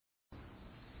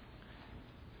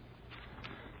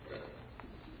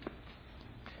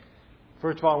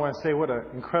First of all, I want to say what an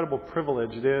incredible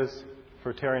privilege it is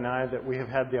for Terry and I that we have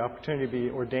had the opportunity to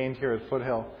be ordained here at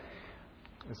Foothill.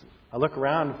 As I look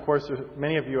around, of course, there's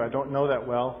many of you I don't know that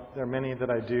well. There are many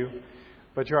that I do.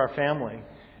 But you're our family.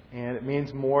 And it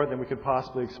means more than we could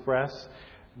possibly express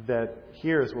that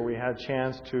here is where we had a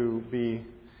chance to be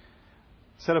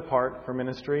set apart for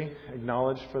ministry,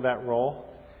 acknowledged for that role.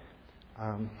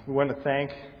 We want to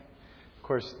thank, of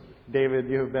course, David,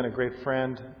 you have been a great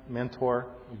friend, mentor,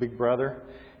 a big brother,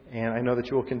 and I know that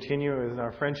you will continue in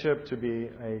our friendship to be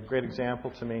a great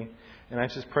example to me. And I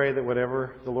just pray that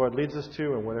whatever the Lord leads us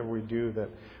to and whatever we do, that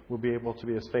we'll be able to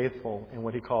be as faithful in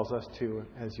what He calls us to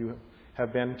as you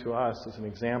have been to us as an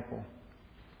example.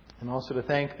 And also to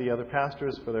thank the other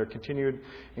pastors for their continued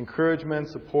encouragement,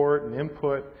 support, and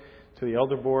input, to the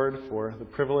elder board for the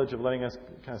privilege of letting us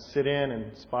kind of sit in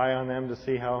and spy on them to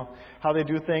see how they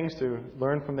do things, to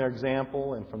learn from their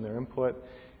example and from their input.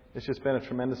 It's just been a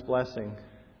tremendous blessing.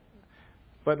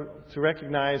 But to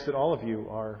recognize that all of you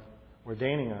are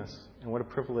ordaining us, and what a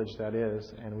privilege that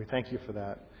is, and we thank you for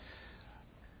that.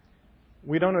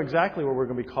 We don't know exactly where we're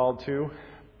going to be called to,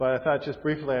 but I thought just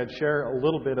briefly I'd share a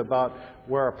little bit about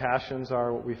where our passions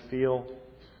are, what we feel,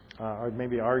 or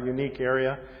maybe our unique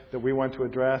area that we want to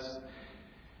address.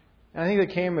 And I think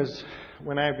that came as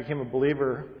when I became a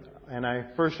believer and I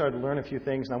first started to learn a few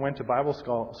things and I went to Bible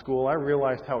school, I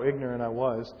realized how ignorant I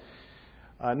was.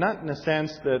 Not in the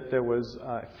sense that there was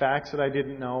facts that I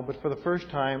didn't know, but for the first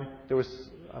time there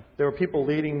were people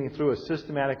leading me through a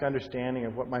systematic understanding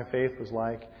of what my faith was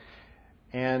like.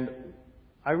 And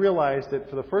I realized that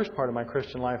for the first part of my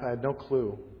Christian life I had no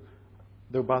clue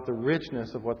about the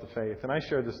richness of what the faith. And I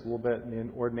shared this a little bit in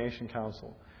the ordination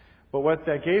council. But what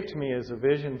that gave to me is a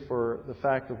vision for the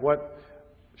fact of what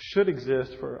should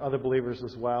exist for other believers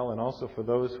as well, and also for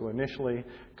those who initially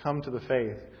come to the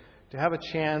faith. To have a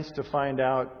chance to find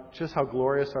out just how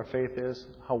glorious our faith is,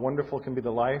 how wonderful can be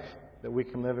the life that we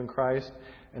can live in Christ,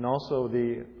 and also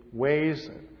the ways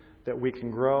that we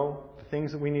can grow, the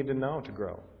things that we need to know to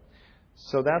grow.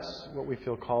 So that's what we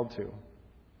feel called to.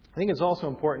 I think it's also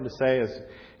important to say, as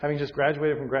having just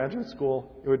graduated from graduate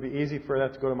school, it would be easy for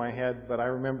that to go to my head, but I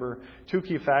remember two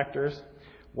key factors.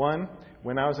 One,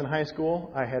 when I was in high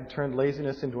school, I had turned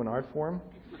laziness into an art form.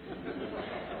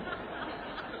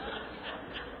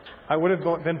 I would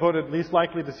have been voted least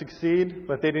likely to succeed,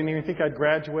 but they didn't even think I'd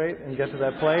graduate and get to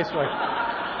that place.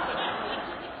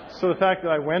 So the fact that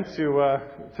I went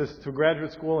to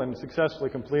graduate school and successfully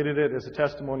completed it is a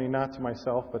testimony not to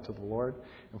myself, but to the Lord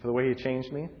and for the way He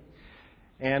changed me.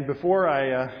 And before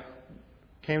I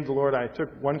came to the Lord, I took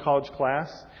one college class,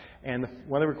 and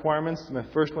one of the requirements, and the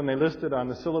first one they listed on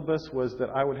the syllabus, was that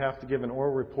I would have to give an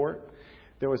oral report.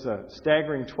 There was a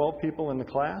staggering 12 people in the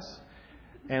class,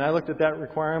 and I looked at that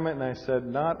requirement and I said,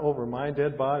 not over my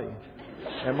dead body.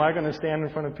 Am I going to stand in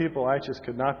front of people? I just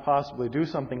could not possibly do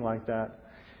something like that.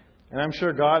 And I'm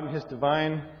sure God, in His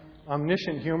divine,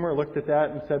 omniscient humor, looked at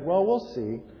that and said, well, we'll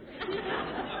see.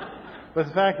 But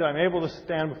the fact that I'm able to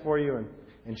stand before you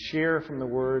and share from the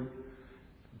Word,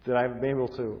 that I've been able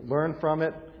to learn from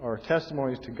it, are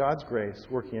testimonies to God's grace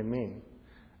working in me.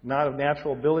 Not of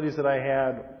natural abilities that I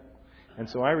had. And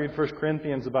so I read 1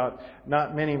 Corinthians about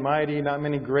not many mighty, not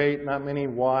many great, not many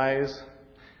wise.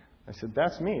 I said,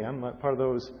 that's me. I'm not part of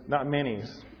those not manys.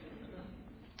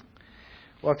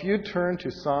 Well, if you'd turn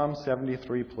to Psalm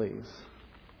 73, please.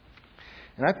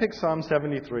 And I picked Psalm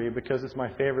 73 because it's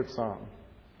my favorite psalm.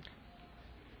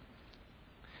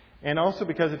 And also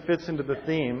because it fits into the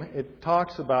theme. It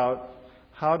talks about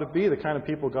how to be the kind of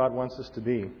people God wants us to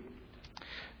be.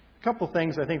 A couple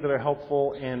things I think that are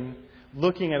helpful in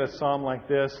looking at a psalm like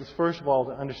this is, first of all,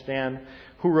 to understand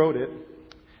who wrote it.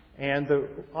 And the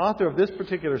author of this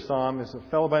particular psalm is a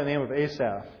fellow by the name of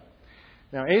Asaph.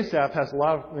 Now, Asaph has a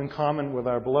lot in common with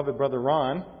our beloved brother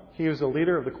Ron. He was a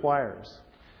leader of the choirs.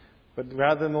 But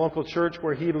rather than the local church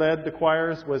where he led the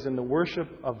choirs was in the worship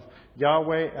of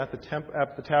Yahweh at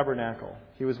the tabernacle.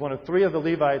 He was one of three of the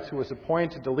Levites who was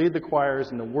appointed to lead the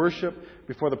choirs in the worship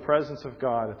before the presence of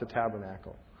God at the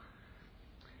tabernacle.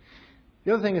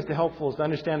 The other thing is helpful is to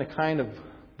understand the kind of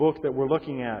book that we're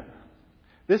looking at.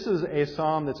 This is a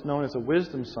psalm that's known as a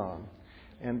wisdom psalm.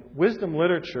 And wisdom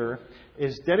literature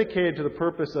is dedicated to the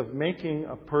purpose of making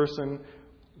a person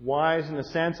wise in the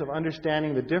sense of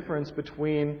understanding the difference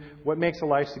between what makes a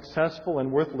life successful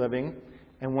and worth living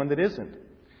and one that isn't.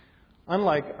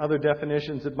 Unlike other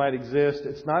definitions that might exist,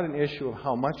 it's not an issue of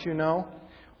how much you know,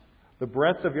 the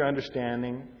breadth of your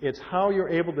understanding. It's how you're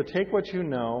able to take what you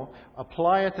know,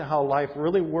 apply it to how life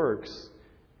really works,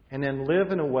 and then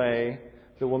live in a way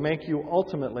that will make you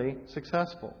ultimately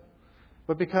successful.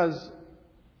 But because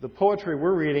the poetry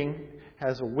we're reading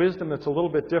has a wisdom that's a little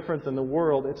bit different than the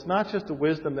world. It's not just a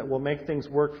wisdom that will make things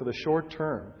work for the short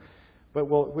term, but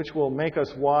which will make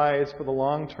us wise for the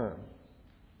long term.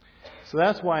 So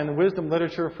that's why in the wisdom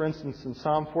literature, for instance, in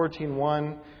Psalm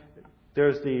 14:1,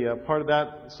 there's the part of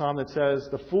that psalm that says,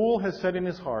 "The fool has said in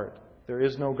his heart, there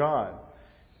is no God."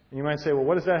 And you might say, well,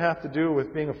 what does that have to do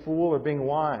with being a fool or being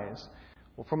wise?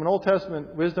 Well, from an Old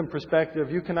Testament wisdom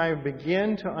perspective, you can either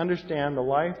begin to understand the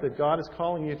life that God is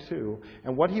calling you to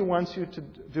and what He wants you to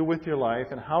do with your life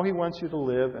and how He wants you to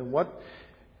live and what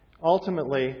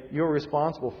ultimately you're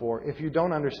responsible for if you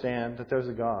don't understand that there's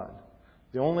a God.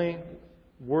 The only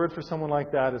word for someone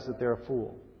like that is that they're a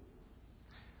fool.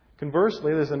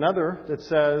 Conversely, there's another that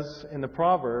says in the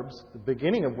Proverbs, the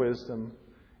beginning of wisdom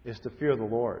is to fear the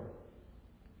Lord.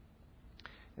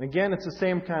 And again, it's the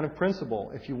same kind of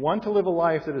principle. If you want to live a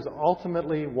life that is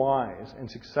ultimately wise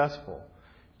and successful,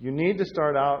 you need to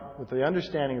start out with the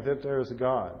understanding that there is a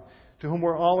God to whom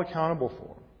we're all accountable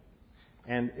for.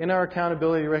 And in our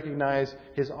accountability, recognize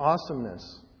His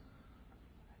awesomeness.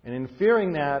 And in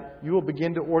fearing that, you will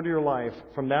begin to order your life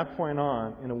from that point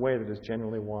on in a way that is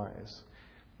genuinely wise.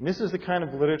 And this is the kind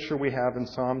of literature we have in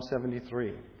Psalm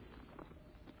 73.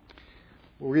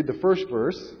 We'll read the first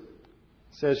verse.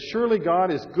 It says, "Surely God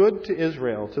is good to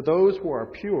Israel, to those who are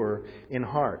pure in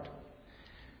heart."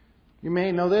 You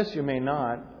may know this, you may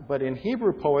not, but in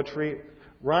Hebrew poetry,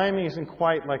 rhyming isn't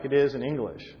quite like it is in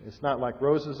English. It's not like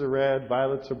roses are red,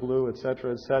 violets are blue,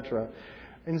 etc., etc.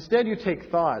 Instead, you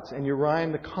take thoughts and you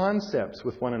rhyme the concepts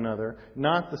with one another,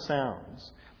 not the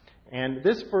sounds. And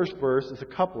this first verse is a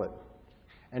couplet.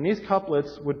 And these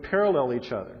couplets would parallel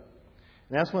each other.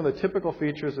 And that's one of the typical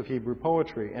features of Hebrew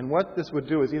poetry. And what this would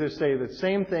do is either say the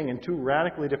same thing in two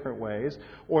radically different ways,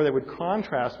 or they would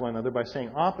contrast one another by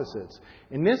saying opposites.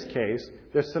 In this case,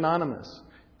 they're synonymous.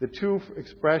 The two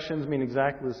expressions mean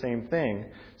exactly the same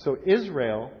thing. So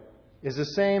Israel is the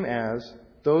same as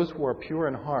those who are pure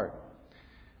in heart.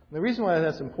 And the reason why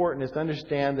that's important is to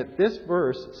understand that this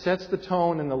verse sets the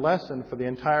tone and the lesson for the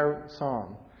entire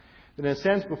psalm. In a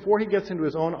sense, before he gets into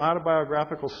his own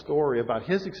autobiographical story about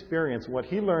his experience, what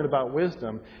he learned about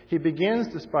wisdom, he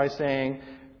begins this by saying,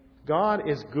 God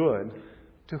is good.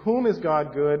 To whom is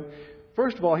God good?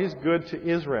 First of all, He's good to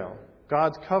Israel,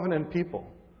 God's covenant people.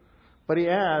 But he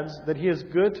adds that He is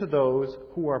good to those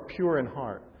who are pure in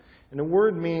heart. And the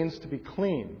word means to be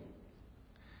clean,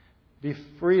 be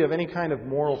free of any kind of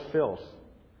moral filth.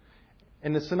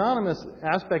 And the synonymous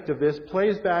aspect of this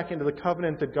plays back into the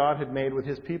covenant that God had made with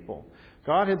His people.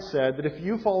 God had said that if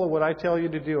you follow what I tell you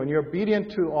to do and you're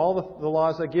obedient to all the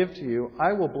laws I give to you,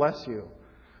 I will bless you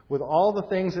with all the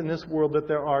things in this world that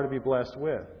there are to be blessed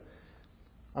with.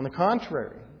 On the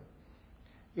contrary,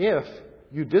 if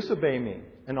you disobey me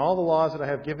and all the laws that I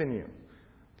have given you,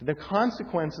 the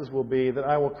consequences will be that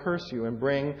I will curse you and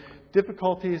bring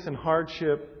difficulties and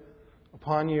hardship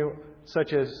upon you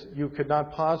such as you could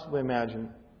not possibly imagine.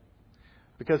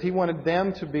 Because He wanted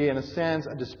them to be, in a sense,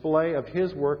 a display of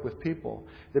His work with people.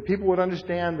 That people would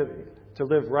understand that to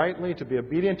live rightly, to be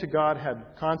obedient to God had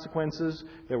consequences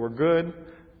that were good.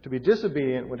 To be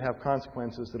disobedient would have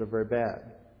consequences that are very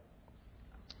bad.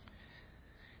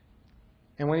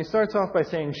 And when he starts off by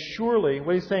saying, surely,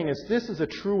 what he's saying is this is a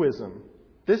truism.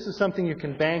 This is something you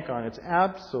can bank on. It's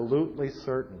absolutely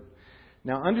certain.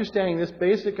 Now, understanding this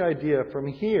basic idea, from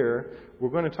here, we're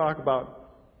going to talk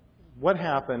about what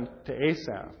happened to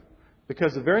Asaph.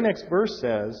 Because the very next verse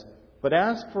says, but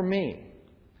as for me.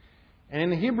 And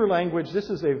in the Hebrew language, this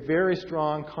is a very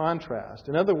strong contrast.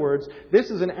 In other words,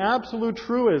 this is an absolute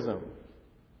truism.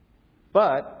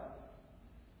 But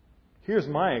here's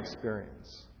my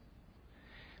experience.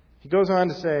 He goes on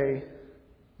to say,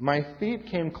 my feet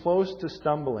came close to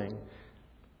stumbling,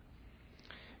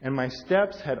 and my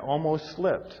steps had almost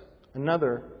slipped.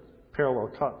 Another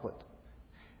parallel couplet.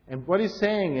 And what he's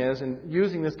saying is, and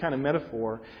using this kind of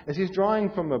metaphor, is he's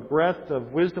drawing from a breadth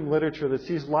of wisdom literature that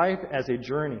sees life as a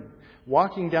journey,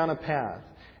 walking down a path.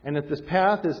 And that this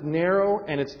path is narrow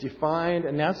and it's defined,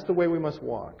 and that's the way we must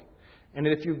walk. And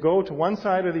that if you go to one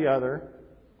side or the other,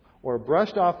 or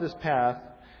brushed off this path,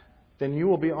 then you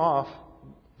will be off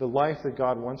the life that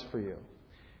God wants for you.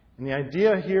 And the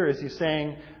idea here is he's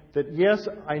saying that, yes,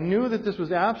 I knew that this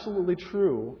was absolutely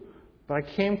true, but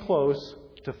I came close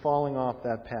to falling off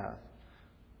that path.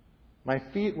 My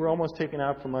feet were almost taken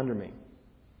out from under me.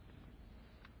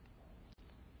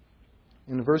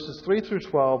 In verses 3 through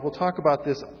 12, we'll talk about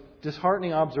this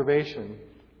disheartening observation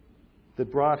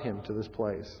that brought him to this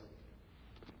place.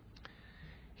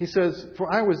 He says,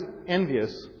 for I was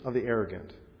envious of the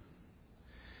arrogant,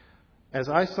 as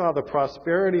I saw the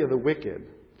prosperity of the wicked,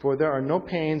 for there are no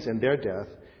pains in their death,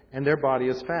 and their body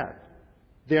is fat.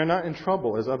 They are not in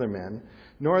trouble as other men,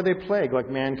 nor are they plagued like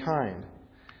mankind.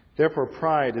 Therefore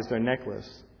pride is their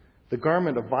necklace. The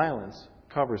garment of violence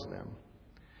covers them.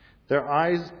 Their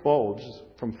eyes bulge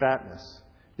from fatness.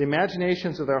 The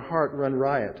imaginations of their heart run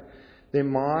riot. They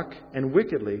mock and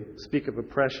wickedly speak of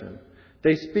oppression.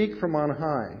 They speak from on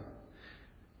high.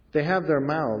 They have their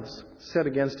mouths set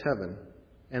against heaven,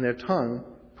 and their tongue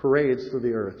parades through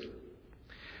the earth.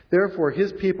 Therefore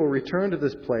his people return to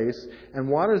this place, and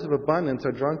waters of abundance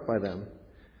are drunk by them.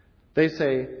 They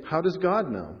say, how does God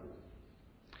know?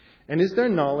 And is there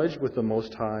knowledge with the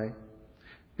Most High?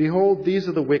 Behold, these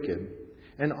are the wicked,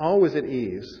 and always at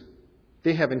ease.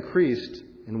 They have increased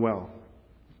in wealth.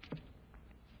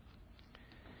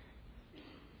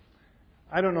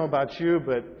 I don't know about you,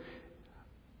 but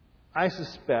I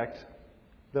suspect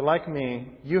that, like me,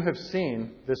 you have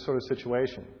seen this sort of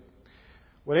situation.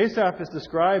 What Asaph is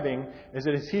describing is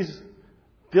that as he's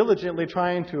diligently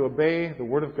trying to obey the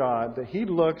Word of God, that he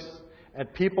looks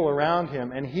at people around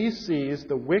him and he sees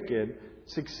the wicked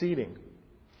succeeding.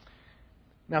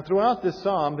 Now, throughout this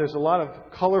psalm, there's a lot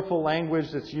of colorful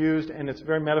language that's used, and it's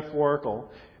very metaphorical.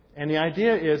 And the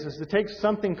idea is to take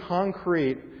something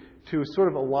concrete to sort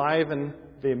of enliven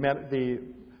the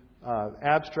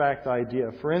abstract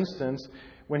idea. For instance,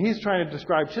 when he's trying to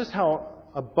describe just how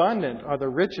abundant are the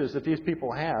riches that these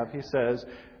people have, he says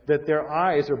that their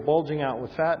eyes are bulging out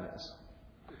with fatness.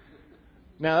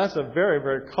 Now, that's a very,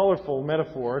 very colorful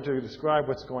metaphor to describe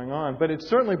what's going on, but it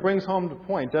certainly brings home the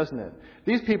point, doesn't it?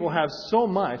 These people have so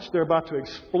much, they're about to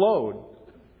explode.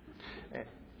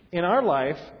 In our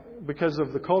life, because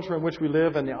of the culture in which we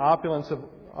live and the opulence of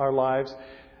our lives,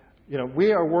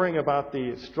 we are worrying about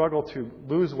the struggle to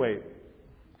lose weight.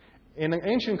 In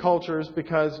ancient cultures,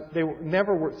 because they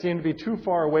never seemed to be too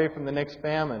far away from the next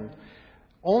famine,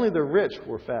 only the rich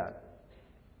were fat.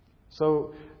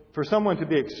 So for someone to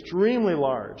be extremely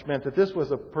large meant that this was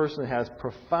a person who has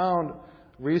profound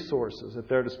resources at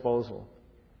their disposal.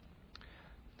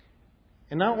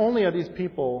 And not only are these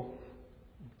people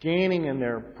gaining in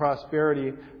their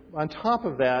prosperity, on top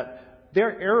of that,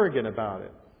 they're arrogant about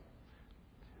it.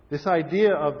 This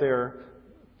idea of their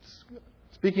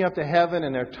speaking up to heaven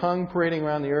and their tongue parading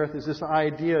around the earth is this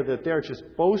idea that they're just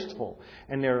boastful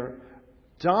and they're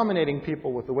dominating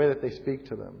people with the way that they speak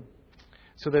to them.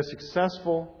 So they're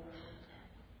successful,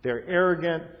 they're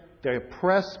arrogant, they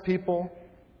oppress people.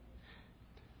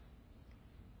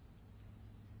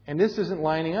 And this isn't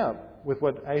lining up with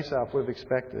what Asaph would have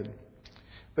expected.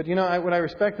 But what I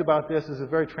respect about this is it's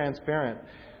very transparent.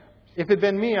 If it had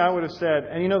been me, I would have said,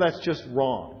 and that's just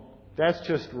wrong. That's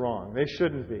just wrong. They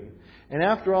shouldn't be. And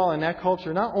after all, in that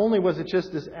culture, not only was it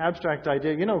just this abstract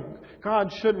idea,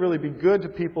 God should really be good to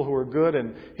people who are good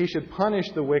and He should punish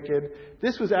the wicked.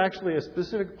 This was actually a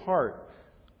specific part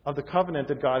of the covenant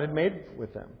that God had made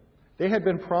with them. They had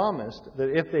been promised that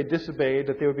if they disobeyed,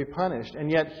 that they would be punished. And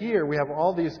yet here we have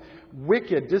all these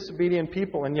wicked, disobedient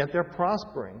people, and yet they're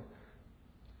prospering.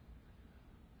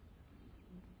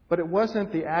 But it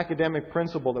wasn't the academic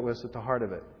principle that was at the heart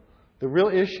of it. The real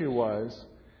issue was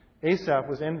Asaph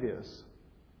was envious.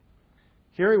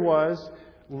 Here he was,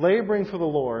 laboring for the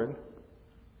Lord,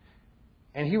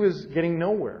 and he was getting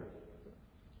nowhere.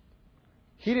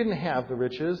 He didn't have the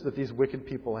riches that these wicked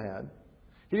people had.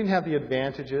 He didn't have the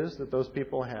advantages that those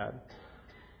people had.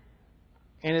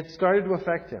 And it started to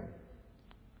affect him.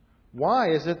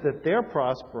 Why is it that they're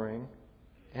prospering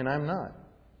and I'm not?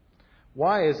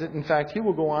 Why is it, in fact, he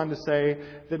will go on to say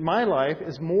that my life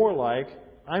is more like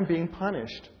I'm being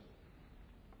punished.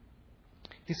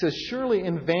 He says, surely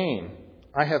in vain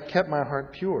I have kept my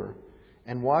heart pure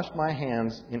and washed my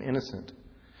hands in innocent.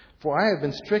 For I have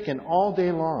been stricken all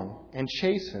day long and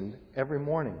chastened every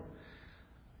morning.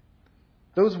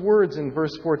 Those words in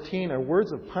verse 14 are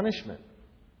words of punishment.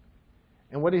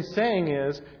 And what he's saying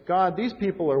is, God, these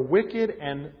people are wicked,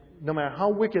 and no matter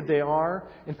how wicked they are,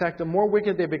 in fact, the more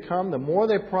wicked they become, the more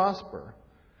they prosper.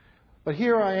 But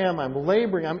here I am, I'm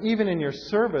laboring, I'm even in your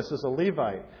service as a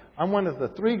Levite. I'm one of the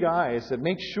 3 guys that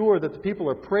make sure that the people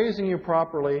are praising you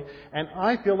properly, and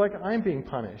I feel like I'm being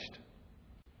punished.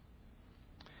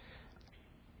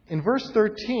 In verse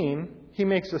 13, he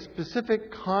makes a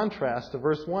specific contrast to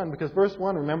verse 1, because verse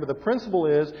 1, remember, the principle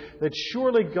is that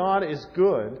surely God is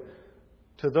good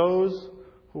to those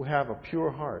who have a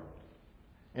pure heart.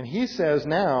 And he says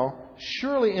now,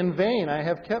 surely in vain I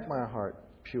have kept my heart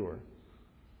pure.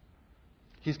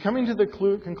 He's coming to the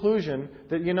conclusion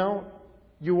that,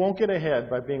 you won't get ahead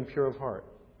by being pure of heart,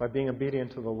 by being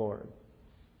obedient to the Lord.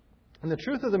 And the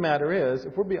truth of the matter is,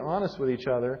 if we'll be honest with each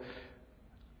other,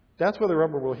 that's where the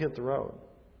rubber will hit the road.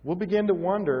 We'll begin to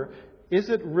wonder, is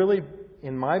it really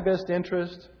in my best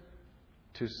interest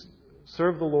to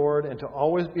serve the Lord and to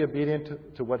always be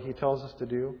obedient to what He tells us to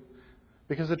do?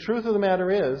 Because the truth of the matter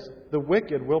is, the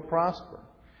wicked will prosper.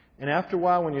 And after a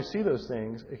while, when you see those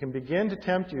things, it can begin to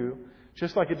tempt you,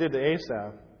 just like it did to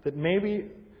Asaph, that maybe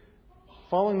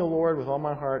following the Lord with all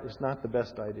my heart is not the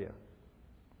best idea.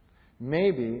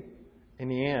 Maybe, in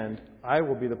the end, I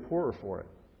will be the poorer for it.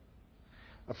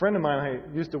 A friend of mine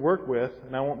I used to work with,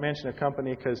 and I won't mention a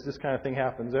company because this kind of thing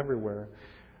happens everywhere,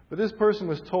 but this person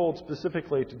was told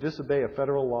specifically to disobey a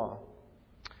federal law.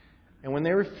 And when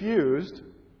they refused,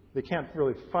 they can't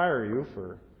really fire you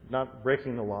for not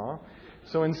breaking the law.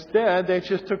 So instead, they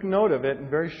just took note of it, and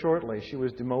very shortly she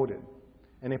was demoted.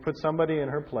 And they put somebody in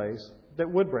her place that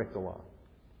would break the law.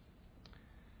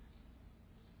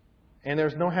 And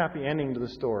there's no happy ending to the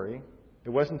story. It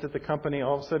wasn't that the company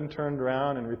all of a sudden turned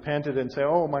around and repented and said,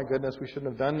 oh my goodness, we shouldn't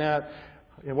have done that.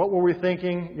 And what were we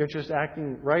thinking? You're just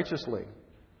acting righteously.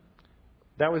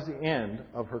 That was the end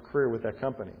of her career with that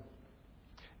company.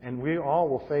 And we all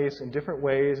will face in different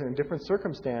ways and in different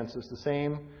circumstances the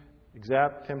same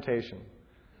exact temptation.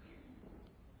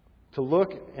 To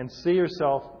look and see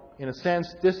yourself, in a sense,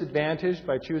 disadvantaged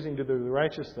by choosing to do the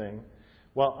righteous thing,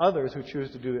 while others who choose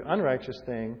to do the unrighteous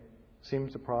thing seem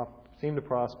to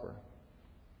prosper.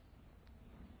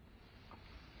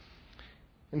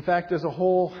 In fact, there's a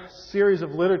whole series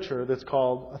of literature that's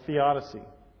called a theodicy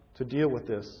to deal with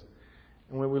this.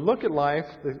 And when we look at life,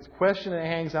 the question that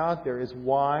hangs out there is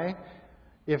why,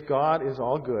 if God is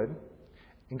all good,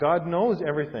 and God knows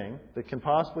everything that can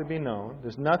possibly be known,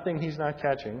 there's nothing He's not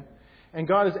catching, and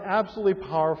God is absolutely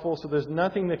powerful, so there's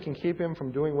nothing that can keep Him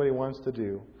from doing what He wants to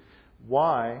do,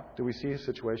 why do we see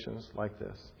situations like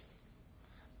this?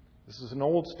 This is an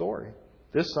old story.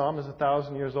 This psalm is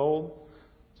 1,000 years old.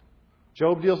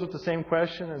 Job deals with the same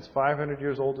question, and it's 500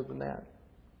 years older than that.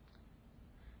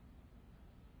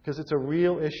 Because it's a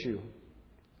real issue.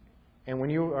 And when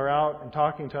you are out and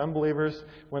talking to unbelievers,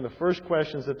 one of the first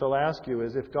questions that they'll ask you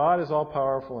is, if God is all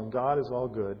powerful and God is all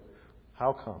good,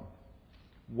 how come?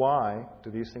 Why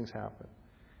do these things happen?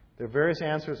 There are various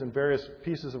answers in various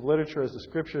pieces of literature as the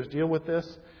Scriptures deal with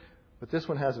this, but this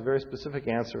one has a very specific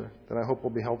answer that I hope will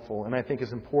be helpful and I think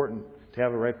is important to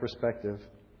have a right perspective.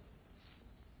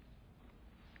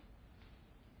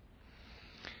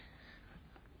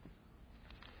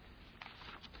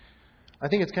 I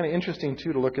think it's kind of interesting,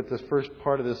 too, to look at this first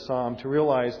part of this psalm to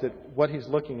realize that what he's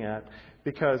looking at,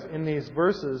 because in these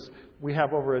verses we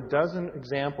have over a dozen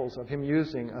examples of him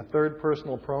using a third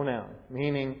personal pronoun,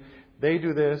 meaning they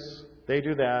do this, they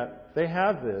do that, they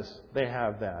have this, they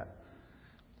have that.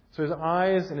 So his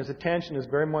eyes and his attention is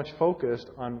very much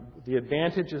focused on the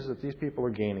advantages that these people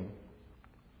are gaining.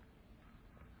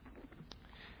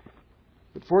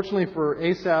 But fortunately for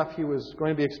Asaph, he was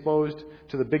going to be exposed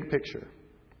to the big picture.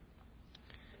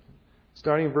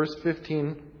 Starting in verse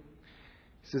 15,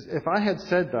 he says, if I had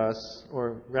said thus,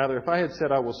 or rather, if I had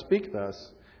said I will speak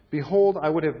thus, behold, I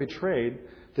would have betrayed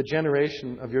the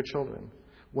generation of your children.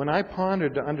 When I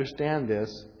pondered to understand this,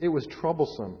 it was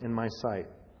troublesome in my sight.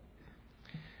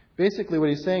 Basically, what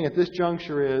he's saying at this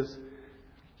juncture is,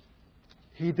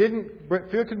 he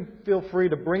couldn't feel free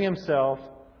to bring himself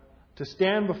to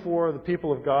stand before the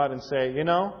people of God and say,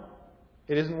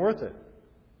 it isn't worth it.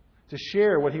 To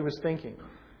share what he was thinking.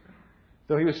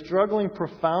 Though he was struggling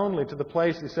profoundly to the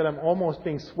place, he said, I'm almost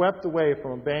being swept away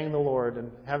from obeying the Lord and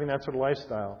having that sort of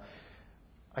lifestyle.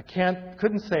 I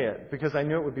couldn't say it because I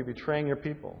knew it would be betraying your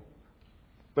people.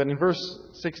 But in verse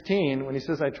 16, when he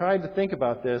says, I tried to think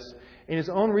about this, in his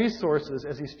own resources,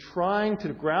 as he's trying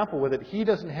to grapple with it, he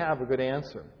doesn't have a good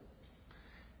answer.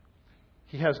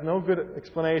 He has no good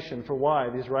explanation for why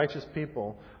these righteous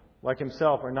people, like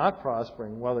himself, are not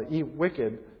prospering, while the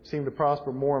wicked seem to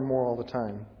prosper more and more all the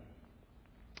time.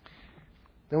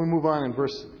 Then we move on in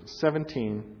verse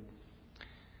 17.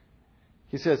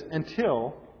 He says,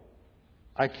 until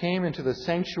I came into the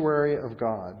sanctuary of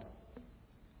God,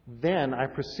 then I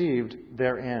perceived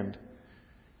their end.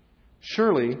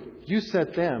 Surely you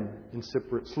set them in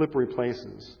slippery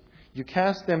places. You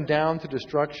cast them down to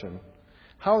destruction.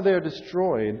 How they are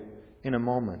destroyed in a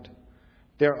moment.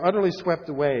 They are utterly swept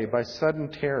away by sudden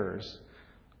terrors.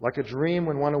 Like a dream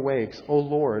when one awakes, O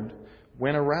Lord,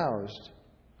 when aroused,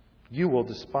 you will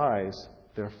despise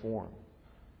their form.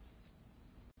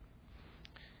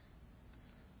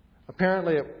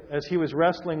 Apparently, as he was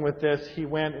wrestling with this, he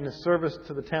went in his service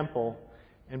to the temple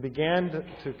and began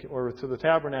to the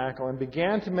tabernacle and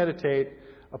began to meditate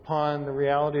upon the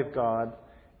reality of God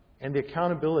and the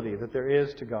accountability that there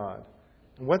is to God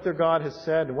and what their God has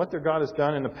said and what their God has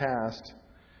done in the past.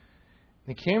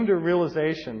 And he came to a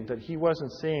realization that he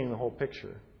wasn't seeing the whole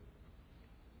picture.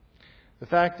 The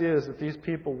fact is that these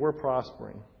people were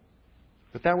prospering.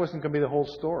 But that wasn't going to be the whole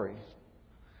story.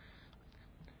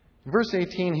 In verse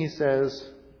 18, he says,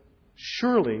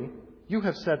 "Surely you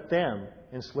have set them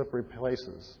in slippery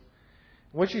places."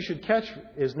 What you should catch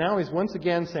is now he's once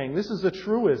again saying, this is a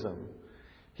truism.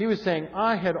 He was saying,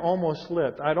 I had almost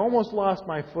slipped. I'd almost lost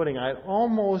my footing. I'd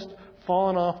almost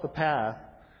fallen off the path.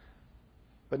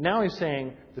 But now he's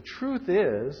saying, the truth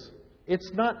is,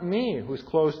 it's not me who's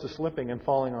close to slipping and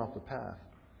falling off the path.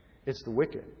 It's the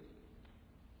wicked.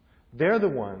 They're the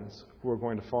ones who are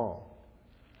going to fall.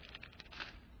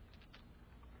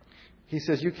 He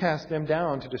says, you cast them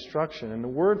down to destruction. And the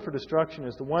word for destruction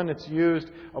is the one that's used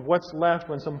of what's left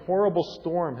when some horrible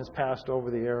storm has passed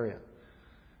over the area.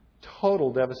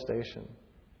 Total devastation.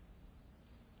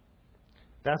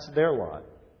 That's their lot.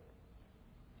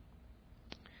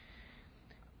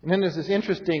 And then there's this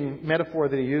interesting metaphor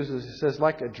that he uses. He says,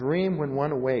 like a dream when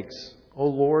one awakes. O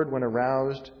Lord, when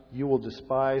aroused, you will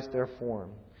despise their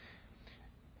form.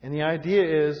 And the idea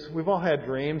is, we've all had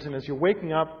dreams, and as you're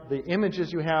waking up, the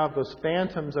images you have, those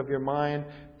phantoms of your mind,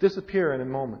 disappear in a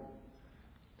moment.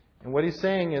 And what he's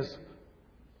saying is,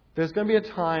 there's going to be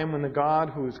a time when the God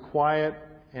who is quiet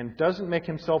and doesn't make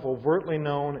himself overtly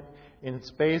known in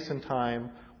space and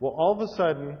time will all of a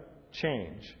sudden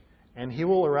change. And he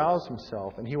will arouse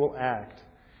himself, and he will act.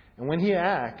 And when he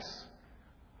acts,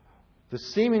 the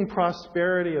seeming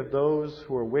prosperity of those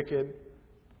who are wicked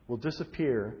will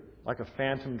disappear like a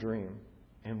phantom dream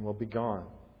and will be gone.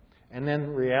 And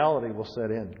then reality will set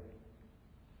in.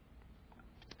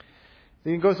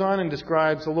 Then he goes on and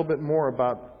describes a little bit more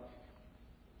about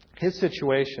his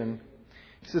situation.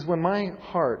 He says, when my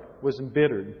heart was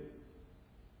embittered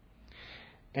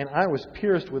and I was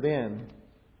pierced within.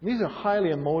 These are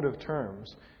highly emotive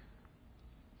terms.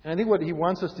 And I think what he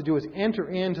wants us to do is enter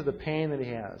into the pain that he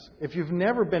has. If you've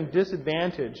never been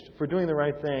disadvantaged for doing the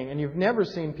right thing, and you've never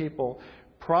seen people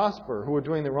prosper who are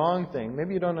doing the wrong thing,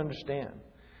 maybe you don't understand.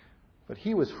 But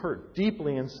he was hurt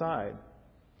deeply inside.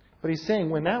 But he's saying,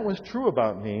 when that was true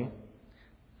about me,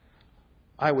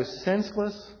 I was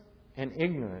senseless and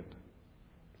ignorant.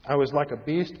 I was like a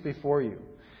beast before you.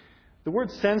 The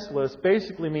word senseless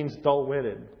basically means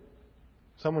dull-witted.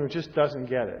 Someone who just doesn't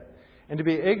get it. And to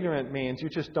be ignorant means you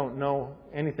just don't know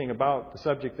anything about the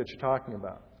subject that you're talking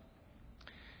about.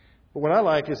 But what I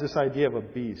like is this idea of a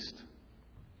beast.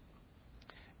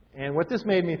 And what this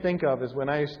made me think of is when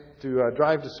I used to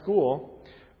drive to school,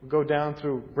 we'd go down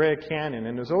through Brea Canyon,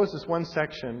 and there's always this one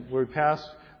section where we pass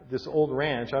this old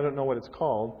ranch. I don't know what it's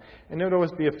called. And there would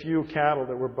always be a few cattle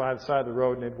that were by the side of the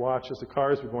road, and they'd watch as the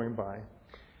cars were going by.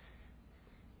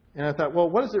 And I thought, well,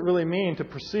 what does it really mean to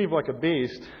perceive like a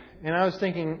beast? And I was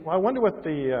thinking, well, I wonder what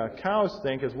the cows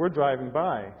think as we're driving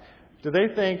by. Do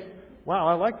they think, wow,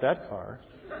 I like that car?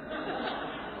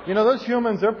 You know, those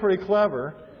humans, they're pretty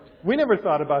clever. We never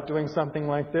thought about doing something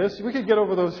like this. We could get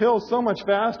over those hills so much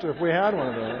faster if we had one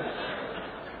of those.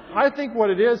 I think what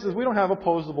it is we don't have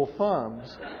opposable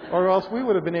thumbs, or else we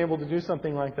would have been able to do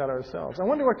something like that ourselves. I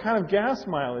wonder what kind of gas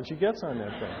mileage he gets on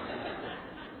that thing.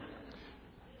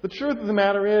 The truth of the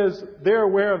matter is, they're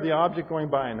aware of the object going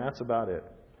by, and that's about it.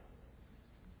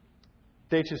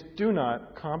 They just do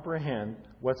not comprehend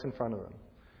what's in front of them.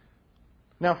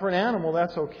 Now, for an animal,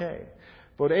 that's okay.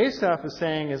 But what Asaph is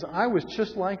saying is, I was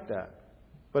just like that,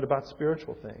 but about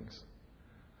spiritual things.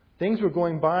 Things were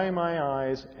going by my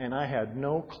eyes, and I had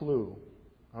no clue.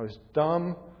 I was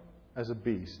dumb as a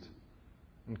beast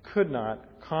and could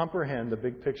not comprehend the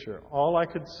big picture. All I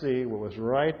could see was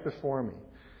right before me,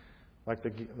 like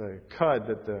the cud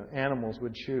that the animals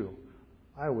would chew.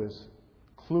 I was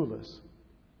clueless.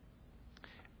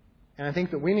 And I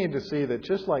think that we need to see that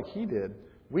just like he did,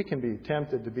 we can be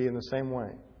tempted to be in the same way,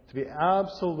 to be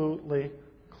absolutely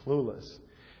clueless.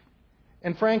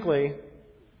 And frankly,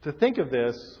 to think of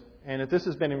this, and if this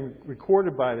has been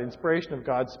recorded by the inspiration of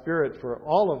God's Spirit for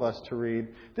all of us to read,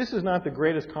 this is not the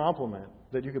greatest compliment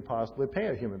that you could possibly pay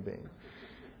a human being.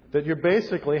 That you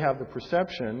basically have the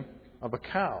perception of a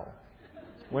cow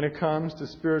when it comes to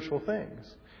spiritual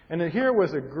things. And that here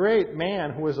was a great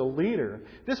man who was a leader.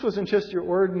 This wasn't just your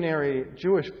ordinary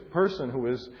Jewish person who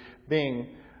was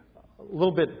being a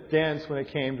little bit dense when it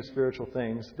came to spiritual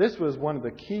things. This was one of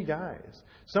the key guys.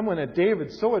 Someone that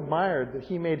David so admired that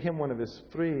he made him one of his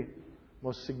 3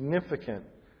 most significant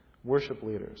worship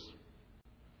leaders.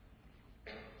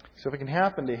 So if it can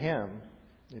happen to him,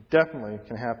 it definitely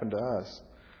can happen to us.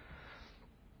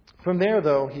 From there,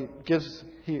 though,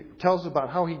 he tells about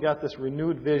how he got this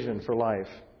renewed vision for life.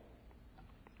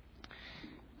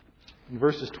 In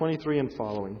verses 23 and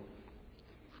following.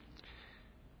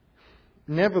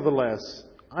 Nevertheless,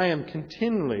 I am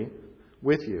continually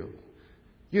with you,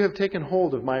 You have taken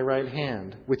hold of my right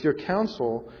hand. With your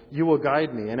counsel you will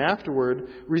guide me, and afterward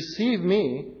receive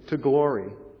me to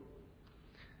glory.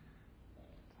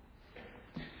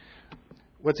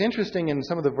 What's interesting in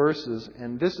some of the verses,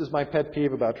 and this is my pet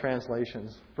peeve about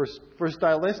translations, for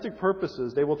stylistic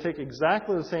purposes, they will take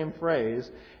exactly the same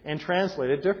phrase and translate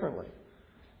it differently.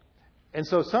 And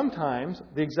so sometimes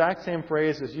the exact same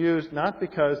phrase is used not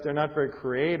because they're not very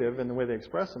creative in the way they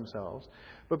express themselves,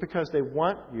 but because they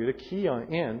want you to key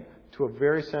in to a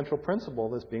very central principle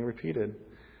that's being repeated.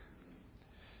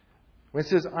 When it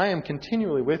says, I am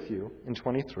continually with you, in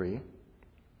 23,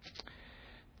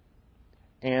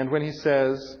 and when he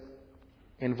says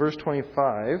in verse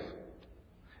 25,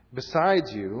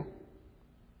 besides you,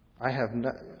 I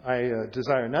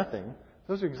desire nothing,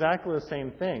 those are exactly the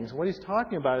same things. What he's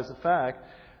talking about is the fact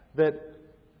that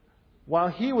while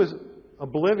he was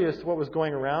oblivious to what was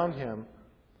going around him,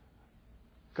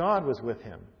 God was with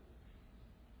him.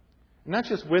 Not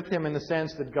just with him in the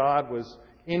sense that God was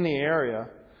in the area,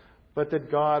 but that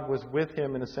God was with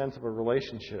him in the sense of a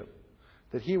relationship.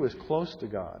 That he was close to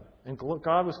God. And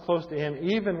God was close to him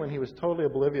even when he was totally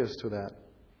oblivious to that.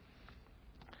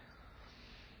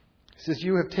 He says,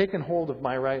 you have taken hold of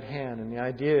my right hand. And the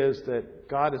idea is that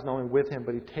God is not only with him,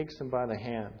 but he takes him by the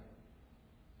hand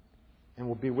and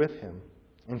will be with him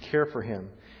and care for him.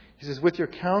 He says, with your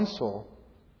counsel,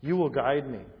 you will guide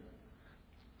me.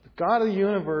 The God of the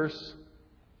universe,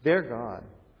 their God,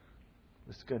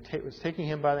 was taking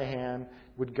him by the hand,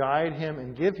 would guide him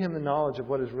and give him the knowledge of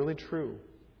what is really true.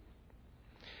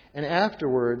 And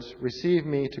afterwards, receive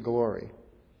me to glory.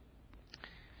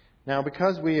 Now,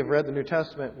 because we have read the New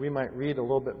Testament, we might read a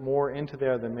little bit more into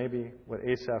there than maybe what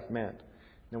Asaph meant.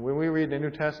 Now, when we read the New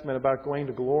Testament about going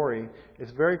to glory,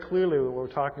 it's very clearly what we're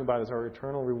talking about is our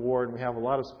eternal reward, and we have a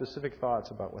lot of specific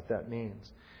thoughts about what that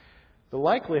means. The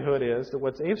likelihood is that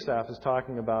what Asaph is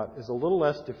talking about is a little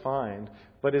less defined,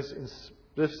 but is in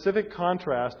specific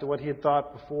contrast to what he had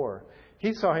thought before.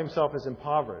 He saw himself as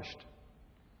impoverished.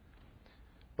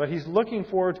 But he's looking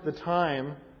forward to the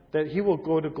time that he will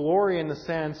go to glory in the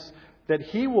sense that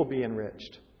he will be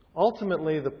enriched.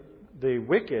 Ultimately, the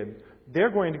wicked,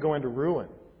 they're going to go into ruin.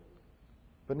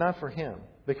 But not for him.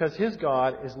 Because his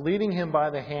God is leading him by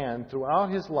the hand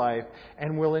throughout his life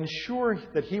and will ensure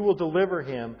that he will deliver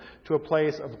him to a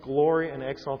place of glory and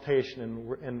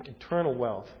exaltation and eternal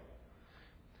wealth.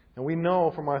 And we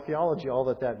know from our theology all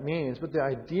that means, but the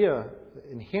idea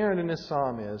inherent in this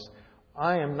psalm is,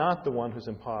 I am not the one who's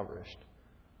impoverished.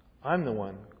 I'm the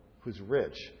one who's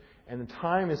rich. And the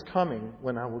time is coming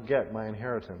when I will get my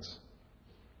inheritance.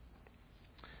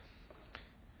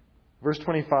 Verse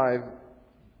 25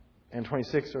 and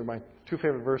 26 are my two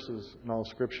favorite verses in all of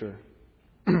Scripture.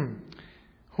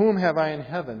 Whom have I in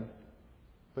heaven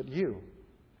but you?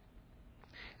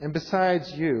 And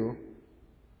besides you,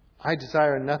 I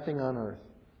desire nothing on earth.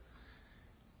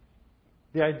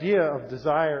 The idea of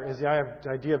desire is the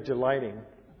idea of delighting.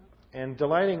 And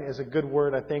delighting is a good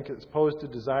word, I think, as opposed to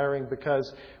desiring,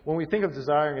 because when we think of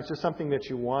desiring, it's just something that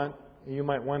you want. You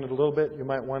might want it a little bit, you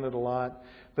might want it a lot,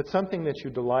 but something that you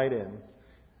delight in.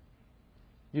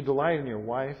 You delight in your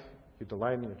wife, you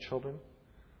delight in your children.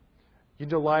 You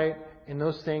delight in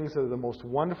those things that are the most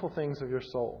wonderful things of your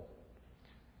soul.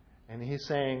 And he's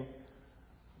saying,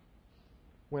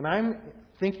 when I'm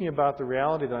thinking about the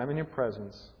reality that I'm in your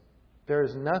presence, there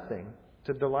is nothing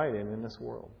to delight in this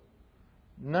world.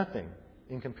 Nothing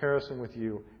in comparison with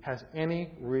you has any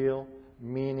real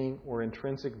meaning or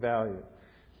intrinsic value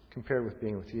compared with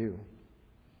being with you.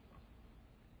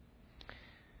 It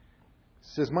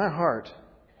says, my heart,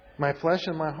 my flesh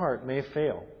and my heart may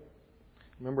fail.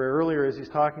 Remember earlier as he's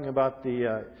talking about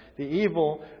the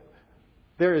evil,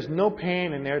 there is no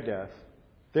pain in their death.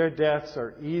 Their deaths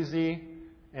are easy,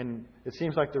 and it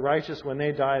seems like the righteous, when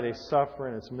they die, they suffer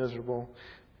and it's miserable.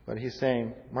 But he's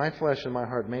saying, my flesh and my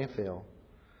heart may fail.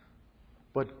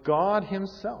 But God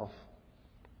himself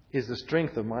is the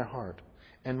strength of my heart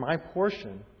and my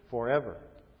portion forever.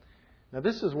 Now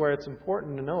this is where it's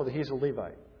important to know that he's a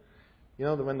Levite. You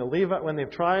know, that when the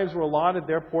tribes were allotted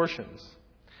their portions,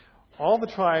 all the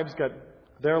tribes got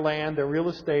their land, their real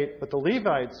estate, but the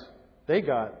Levites, they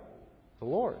got the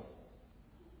Lord.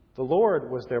 The Lord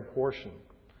was their portion.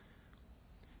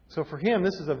 So for him,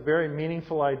 this is a very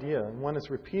meaningful idea, and one that's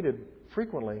repeated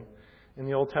frequently in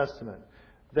the Old Testament,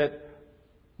 that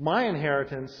my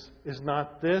inheritance is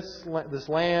not this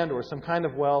land or some kind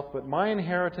of wealth, but my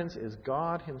inheritance is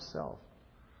God himself.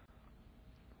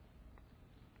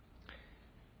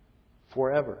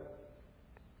 Forever.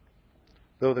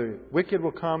 Though the wicked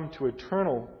will come to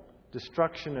eternal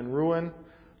destruction and ruin,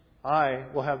 I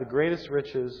will have the greatest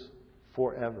riches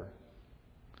forever.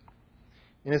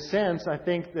 In a sense, I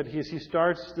think that as he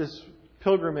starts this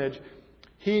pilgrimage,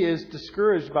 he is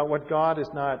discouraged about what God is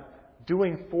not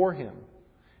doing for him.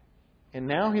 And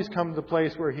now he's come to the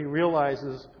place where he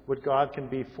realizes what God can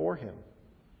be for him.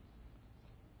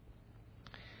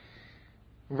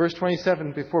 In verse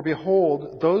 27, "For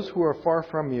behold, those who are far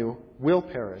from you will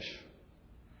perish.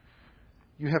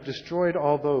 You have destroyed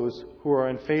all those who are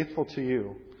unfaithful to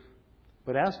you.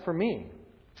 But as for me,"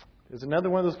 there's another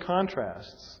one of those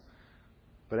contrasts.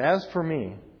 "But as for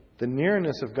me, the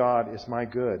nearness of God is my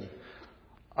good.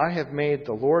 I have made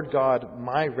the Lord God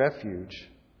my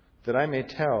refuge, that I may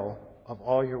tell of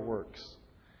all your works."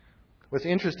 What's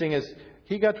interesting is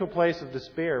he got to a place of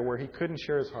despair where he couldn't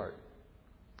share his heart.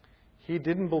 He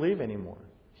didn't believe anymore.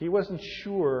 He wasn't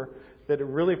sure that it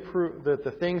really proved that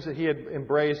the things that he had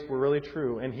embraced were really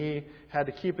true, and he had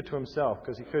to keep it to himself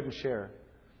because he couldn't share.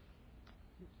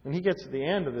 When he gets to the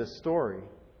end of this story,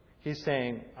 he's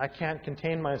saying, "I can't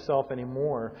contain myself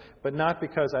anymore, but not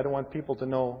because I don't want people to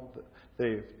know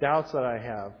the doubts that I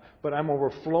have, but I'm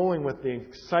overflowing with the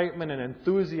excitement and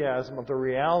enthusiasm of the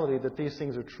reality that these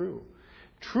things are true.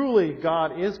 Truly,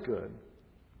 God is good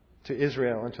to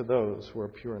Israel and to those who are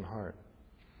pure in heart."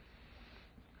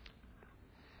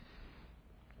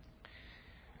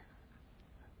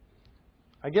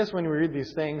 I guess when we read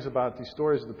these things about these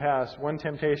stories of the past, one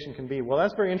temptation can be, well,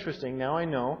 that's very interesting. Now I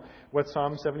know what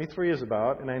Psalm 73 is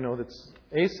about, and I know that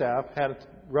Asaph had a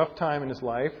rough time in his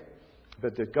life,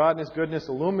 but that God in His goodness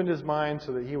illumined his mind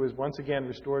so that he was once again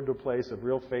restored to a place of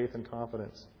real faith and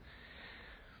confidence.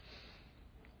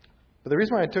 But the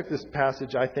reason why I took this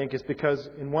passage, I think, is because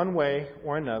in one way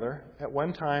or another, at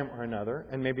one time or another,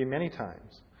 and maybe many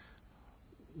times,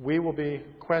 we will be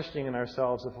questioning in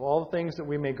ourselves if all the things that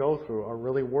we may go through are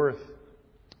really worth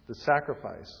the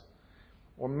sacrifice.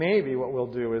 Or maybe what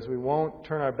we'll do is we won't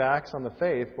turn our backs on the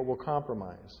faith, but we'll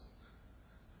compromise.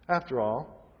 After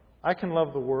all, I can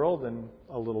love the world and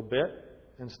a little bit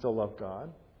and still love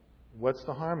God. What's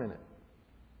the harm in it?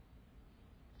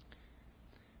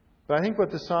 But I think what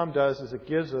the psalm does is it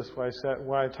gives us,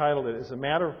 why I titled it, is a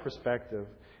matter of perspective,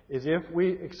 is if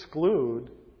we exclude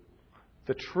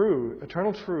the true,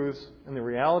 eternal truths and the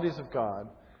realities of God,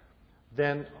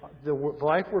 then the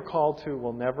life we're called to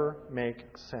will never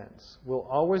make sense. We'll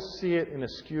always see it in a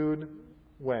skewed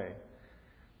way.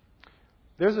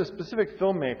 There's a specific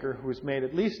filmmaker who's made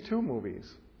at least 2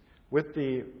 movies with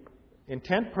the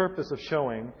intent purpose of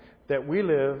showing that we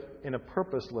live in a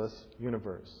purposeless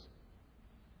universe.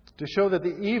 To show that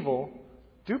the evil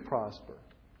do prosper.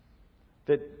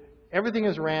 That everything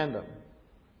is random.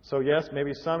 So yes,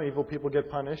 maybe some evil people get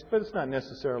punished, but it's not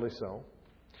necessarily so.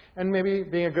 And maybe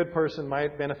being a good person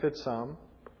might benefit some,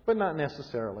 but not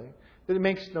necessarily. That it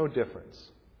makes no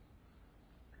difference.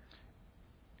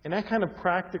 And that kind of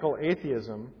practical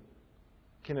atheism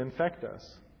can infect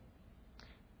us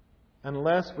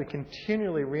unless we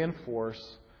continually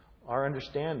reinforce our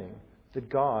understanding that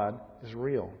God is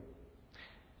real.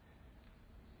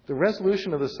 The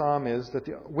resolution of the psalm is that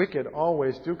the wicked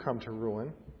always do come to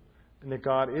ruin and that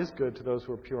God is good to those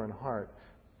who are pure in heart,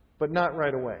 but not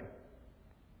right away.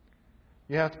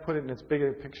 You have to put it in its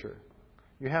bigger picture.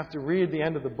 You have to read the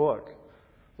end of the book.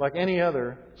 Like any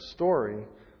other story,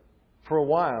 for a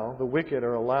while, the wicked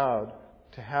are allowed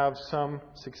to have some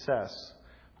success.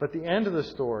 But the end of the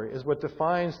story is what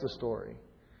defines the story.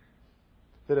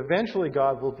 That eventually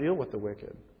God will deal with the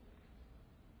wicked.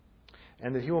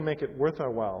 And that He will make it worth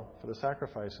our while for the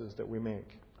sacrifices that we make.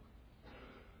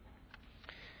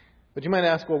 But you might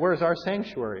ask, well, where's our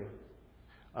sanctuary?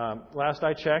 Last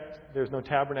I checked, there's no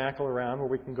tabernacle around where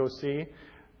we can go see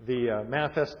the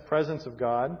manifest presence of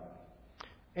God.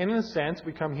 And in a sense,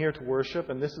 we come here to worship,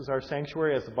 and this is our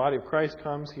sanctuary. As the body of Christ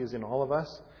comes, He is in all of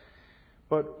us.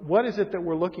 But what is it that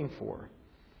we're looking for?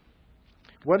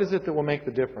 What is it that will make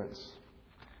the difference?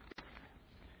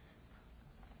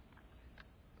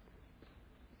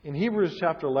 In Hebrews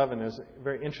chapter 11 is a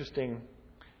very interesting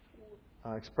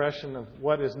expression of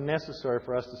what is necessary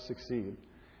for us to succeed.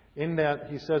 In that,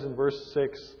 he says in verse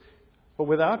 6, "But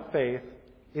without faith,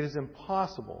 it is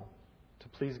impossible to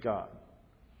please God."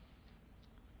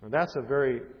 Now, that's a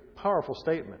very powerful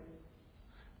statement.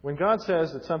 When God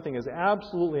says that something is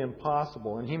absolutely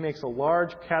impossible, and He makes a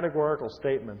large categorical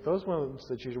statement, those are ones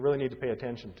that you really need to pay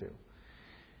attention to.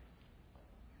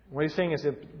 What He's saying is,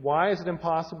 why is it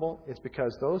impossible? It's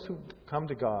because those who come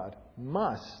to God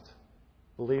must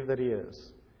believe that He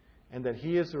is, and that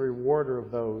He is the rewarder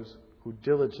of those who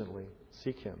diligently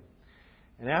seek Him.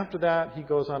 And after that, he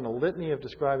goes on a litany of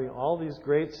describing all these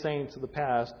great saints of the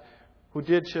past who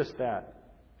did just that.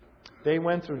 They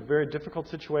went through very difficult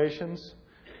situations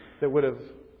that would have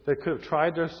that could have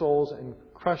tried their souls and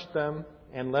crushed them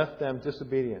and left them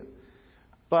disobedient.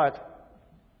 But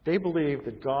they believed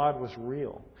that God was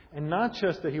real. And not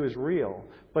just that He was real,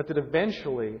 but that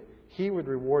eventually He would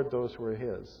reward those who were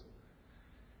His.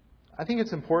 I think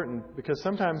it's important because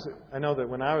sometimes I know that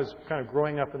when I was kind of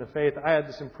growing up in the faith, I had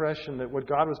this impression that what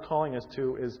God was calling us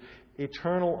to is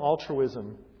eternal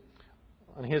altruism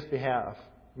on His behalf.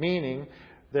 Meaning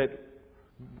that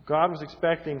God was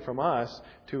expecting from us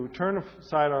to turn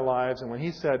aside our lives, and when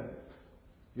He said,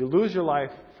 "You lose your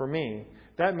life for me,"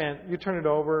 that meant you turn it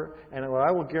over, and what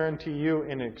I will guarantee you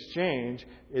in exchange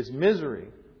is misery.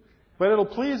 But it'll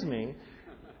please me,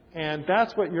 and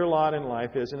that's what your lot in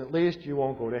life is, and at least you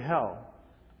won't go to hell.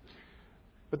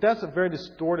 But that's a very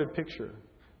distorted picture,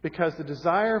 because the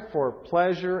desire for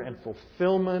pleasure and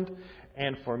fulfillment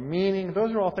and for meaning,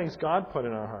 those are all things God put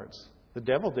in our hearts. The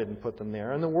devil didn't put them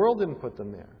there, and the world didn't put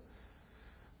them there.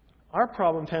 Our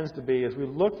problem tends to be is we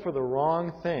look for the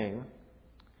wrong thing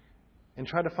and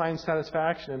try to find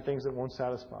satisfaction in things that won't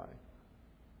satisfy.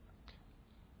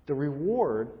 The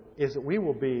reward is that we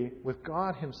will be with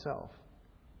God Himself.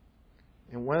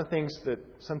 And one of the things that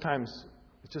sometimes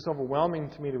it's just overwhelming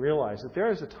to me to realize that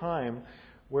there is a time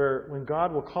when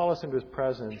God will call us into His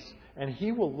presence and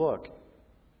He will look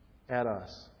at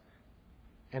us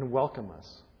and welcome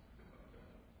us.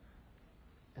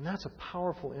 And that's a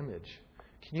powerful image.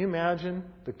 Can you imagine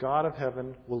the God of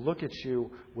heaven will look at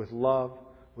you with love,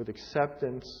 with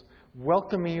acceptance,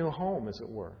 welcoming you home, as it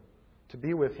were, to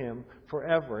be with Him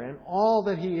forever. And all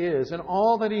that He is and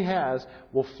all that He has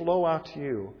will flow out to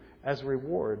you as a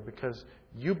reward because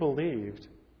you believed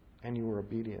and you were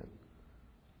obedient.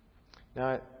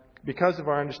 Now, because of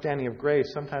our understanding of grace,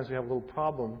 sometimes we have a little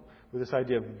problem with this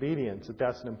idea of obedience, that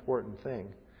that's an important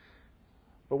thing.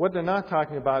 But what they're not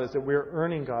talking about is that we're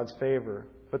earning God's favor,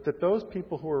 but that those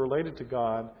people who are related to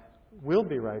God will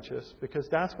be righteous because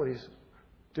that's what He's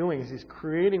doing, is He's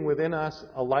creating within us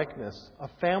a likeness, a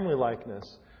family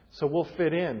likeness, so we'll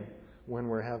fit in when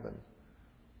we're heaven.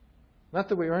 Not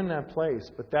that we earn that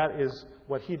place, but that is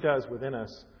what He does within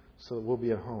us so that we'll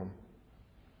be at home.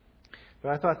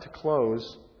 But I thought to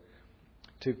close,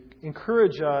 to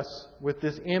encourage us with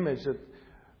this image that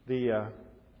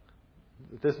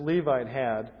this Levite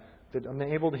had, that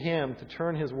enabled him to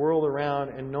turn his world around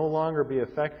and no longer be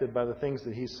affected by the things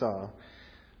that he saw.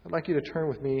 I'd like you to turn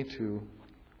with me to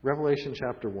Revelation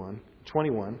chapter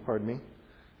 21.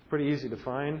 It's pretty easy to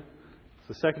find. It's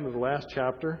the second to the last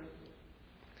chapter,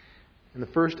 in the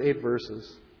first 8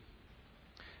 verses.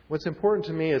 What's important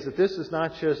to me is that this is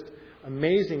not just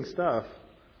amazing stuff.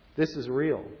 This is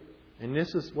real. And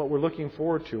this is what we're looking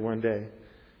forward to one day.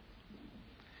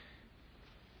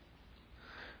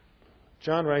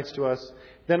 John writes to us,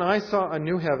 "Then I saw a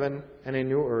new heaven and a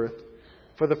new earth,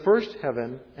 for the first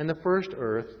heaven and the first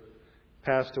earth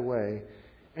passed away,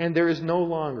 and there is no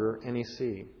longer any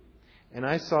sea. And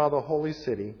I saw the holy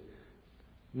city,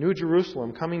 New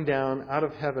Jerusalem, coming down out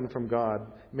of heaven from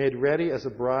God, made ready as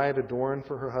a bride adorned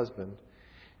for her husband.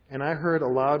 And I heard a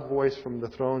loud voice from the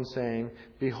throne saying,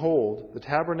 'Behold, the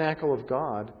tabernacle of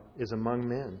God is among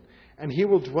men, and He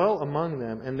will dwell among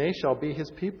them, and they shall be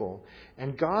His people.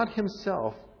 And God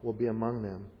Himself will be among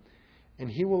them. And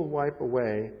He will wipe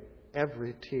away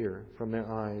every tear from their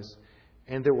eyes,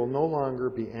 and there will no longer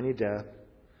be any death.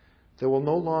 There will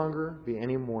no longer be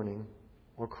any mourning,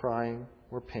 or crying,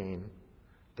 or pain.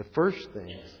 The first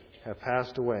things have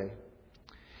passed away.'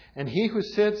 And He who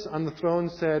sits on the throne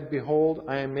said, 'Behold,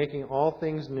 I am making all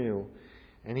things new.'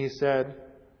 And He said,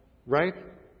 'Write,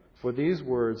 for these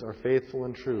words are faithful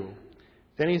and true.'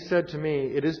 Then He said to me,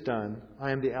 'It is done.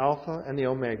 I am the Alpha and the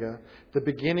Omega, the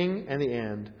beginning and the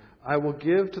end. I will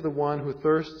give to the one who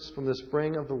thirsts from the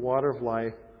spring of the water of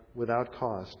life without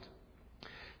cost.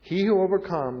 He who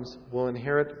overcomes will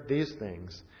inherit these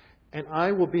things, and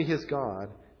I will be his God,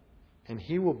 and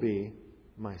he will be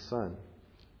my son.'"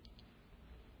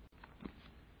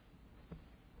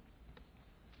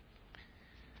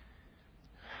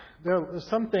 There are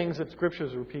some things that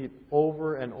Scriptures repeat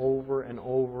over and over and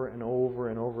over and over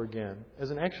and over again.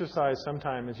 As an exercise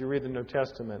sometime as you read the New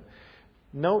Testament,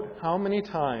 note how many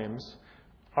times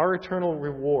our eternal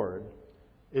reward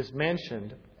is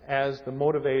mentioned as the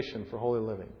motivation for holy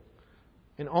living.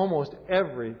 In almost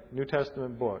every New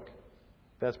Testament book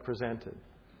that's presented.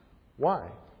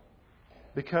 Why?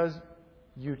 Because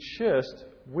you just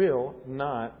will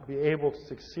not be able to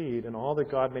succeed in all that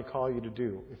God may call you to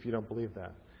do if you don't believe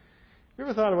that. You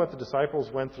ever thought of what the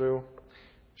disciples went through?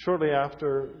 Shortly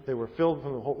after they were filled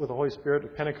with the Holy Spirit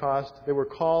at Pentecost, they were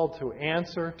called to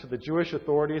answer to the Jewish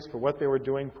authorities for what they were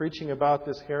doing, preaching about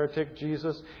this heretic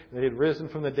Jesus that had risen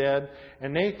from the dead.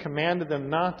 And they commanded them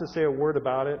not to say a word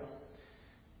about it.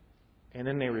 And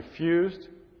then they refused.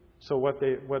 So what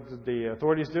did the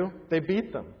authorities do? They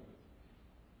beat them.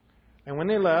 And when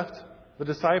they left, the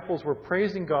disciples were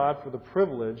praising God for the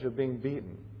privilege of being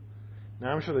beaten.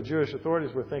 Now, I'm sure the Jewish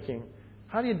authorities were thinking,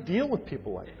 how do you deal with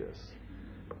people like this?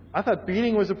 I thought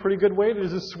beating was a pretty good way to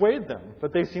dissuade them,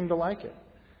 but they seemed to like it.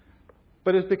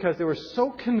 But it's because they were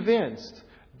so convinced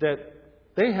that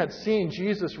they had seen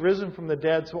Jesus risen from the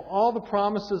dead, so all the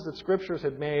promises that Scriptures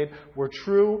had made were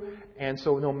true, and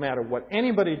so no matter what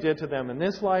anybody did to them in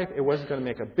this life, it wasn't going to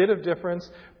make a bit of difference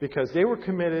because they were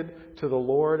committed to the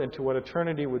Lord and to what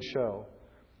eternity would show.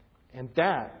 And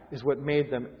that is what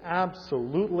made them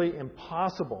absolutely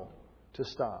impossible to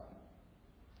stop.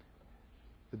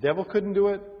 The devil couldn't do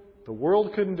it. The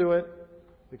world couldn't do it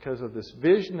because of this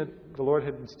vision that the Lord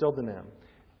had instilled in them.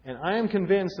 And I am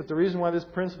convinced that the reason why this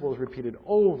principle is repeated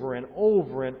over and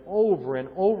over and over and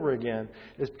over again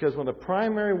is because one of the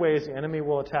primary ways the enemy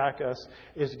will attack us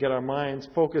is to get our minds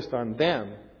focused on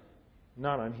them,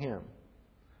 not on Him.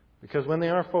 Because when they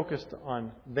are focused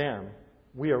on them,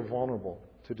 we are vulnerable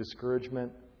to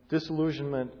discouragement,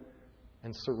 disillusionment,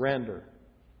 and surrender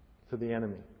to the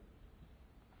enemy.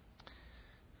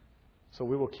 So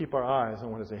we will keep our eyes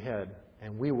on what is ahead,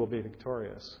 and we will be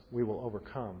victorious. We will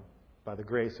overcome by the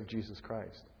grace of Jesus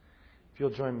Christ. If you'll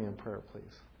join me in prayer,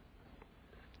 please.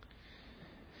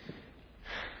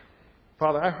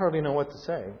 Father, I hardly know what to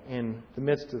say in the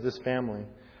midst of this family.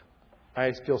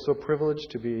 I feel so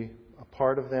privileged to be a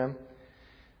part of them.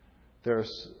 There are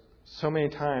so many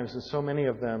times, and so many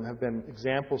of them have been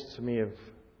examples to me of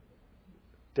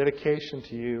dedication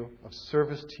to You, of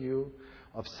service to You,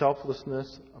 of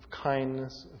selflessness, of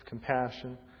kindness, of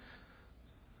compassion,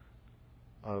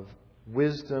 of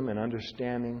wisdom and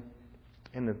understanding,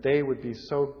 and that they would be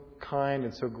so kind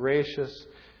and so gracious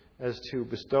as to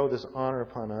bestow this honor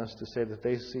upon us, to say that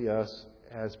they see us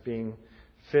as being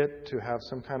fit to have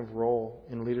some kind of role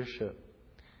in leadership.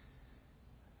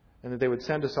 And that they would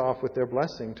send us off with their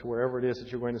blessing to wherever it is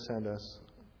that You're going to send us.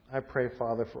 I pray,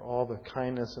 Father, for all the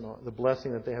kindness and all the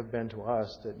blessing that they have been to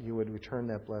us, that You would return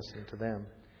that blessing to them.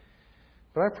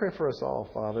 But I pray for us all,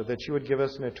 Father, that You would give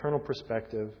us an eternal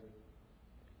perspective,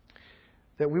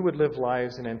 that we would live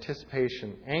lives in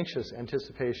anticipation, anxious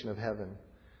anticipation of heaven,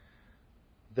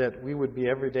 that we would be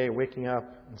every day waking up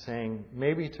and saying,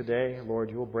 maybe today, Lord,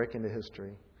 You will break into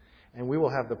history, and we will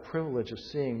have the privilege of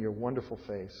seeing Your wonderful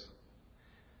face.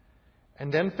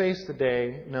 And then face the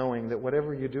day knowing that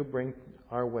whatever You do bring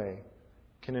our way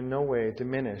can in no way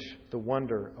diminish the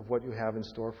wonder of what You have in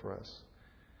store for us.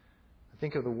 I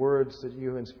think of the words that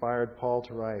You inspired Paul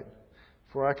to write.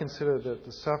 For I consider that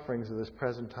the sufferings of this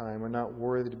present time are not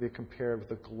worthy to be compared with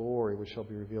the glory which shall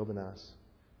be revealed in us.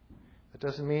 That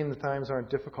doesn't mean the times aren't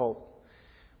difficult,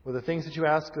 or the things that You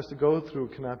ask us to go through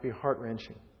cannot be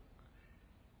heart-wrenching.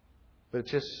 But it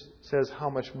just says how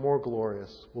much more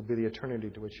glorious will be the eternity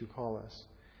to which You call us.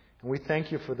 And we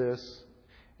thank You for this,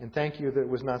 and thank You that it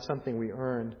was not something we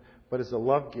earned, but is a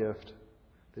love gift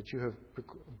that You have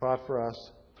bought for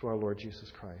us through our Lord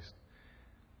Jesus Christ.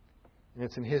 And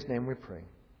it's in His name we pray.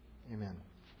 Amen.